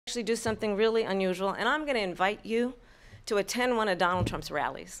actually do something really unusual, and I'm going to invite you to attend one of Donald Trump's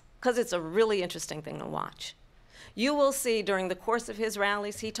rallies, because it's a really interesting thing to watch. You will see during the course of his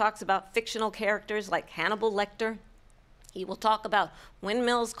rallies, he talks about fictional characters like Hannibal Lecter. He will talk about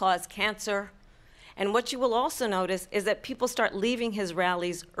windmills cause cancer. And what you will also notice is that people start leaving his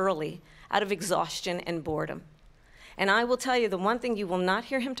rallies early out of exhaustion and boredom. And I will tell you, the one thing you will not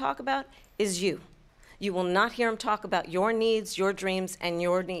hear him talk about is you. You will not hear him talk about your needs, your dreams, and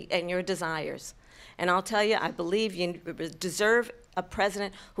your desires. And I'll tell you, I believe you deserve a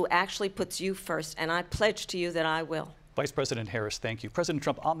president who actually puts you first, and I pledge to you that I will. Vice President Harris, thank you. President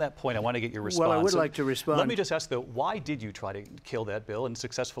Trump, on that point, I want to get your response. Well, I would like to respond. Let me just ask, though, why did you try to kill that bill, and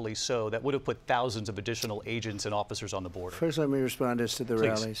successfully so, that would have put thousands of additional agents and officers on the border? First, let me respond as to the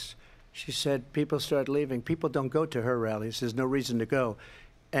rallies. She said people start leaving. People don't go to her rallies. There's no reason to go.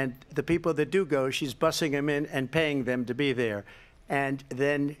 And the people that do go, she's bussing them in and paying them to be there, and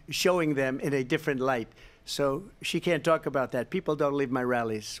then showing them in a different light. So she can't talk about that. People don't leave my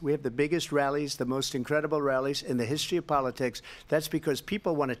rallies. We have the biggest rallies, the most incredible rallies in the history of politics. That's because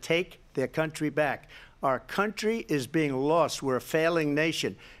people want to take their country back. Our country is being lost. We're a failing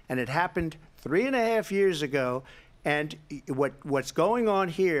nation. And it happened 3.5 years ago. And what's going on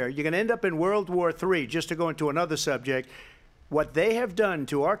here, you're going to end up in World War III, just to go into another subject. What they have done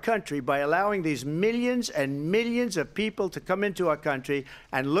to our country by allowing these millions and millions of people to come into our country,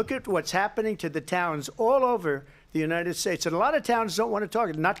 and look at what's happening to the towns all over the United States. And a lot of towns don't want to talk.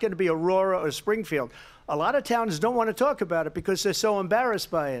 It's not going to be Aurora or Springfield. A lot of towns don't want to talk about it because they're so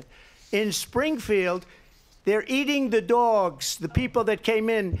embarrassed by it. In Springfield, they're eating the dogs, the people that came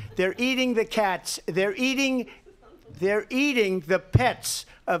in. They're eating the cats. They're eating the pets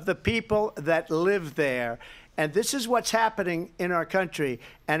of the people that live there. And this is what's happening in our country,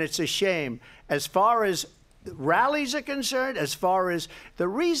 and it's a shame. As far as rallies are concerned, as far as the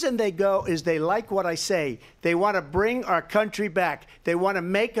reason they go is they like what I say. They want to bring our country back. They want to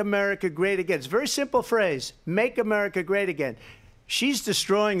make America great again. It's a very simple phrase, make America great again. She's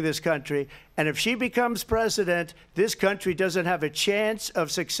destroying this country, and if she becomes president, this country doesn't have a chance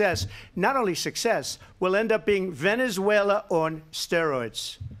of success. Not only success, we'll end up being Venezuela on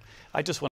steroids. I just want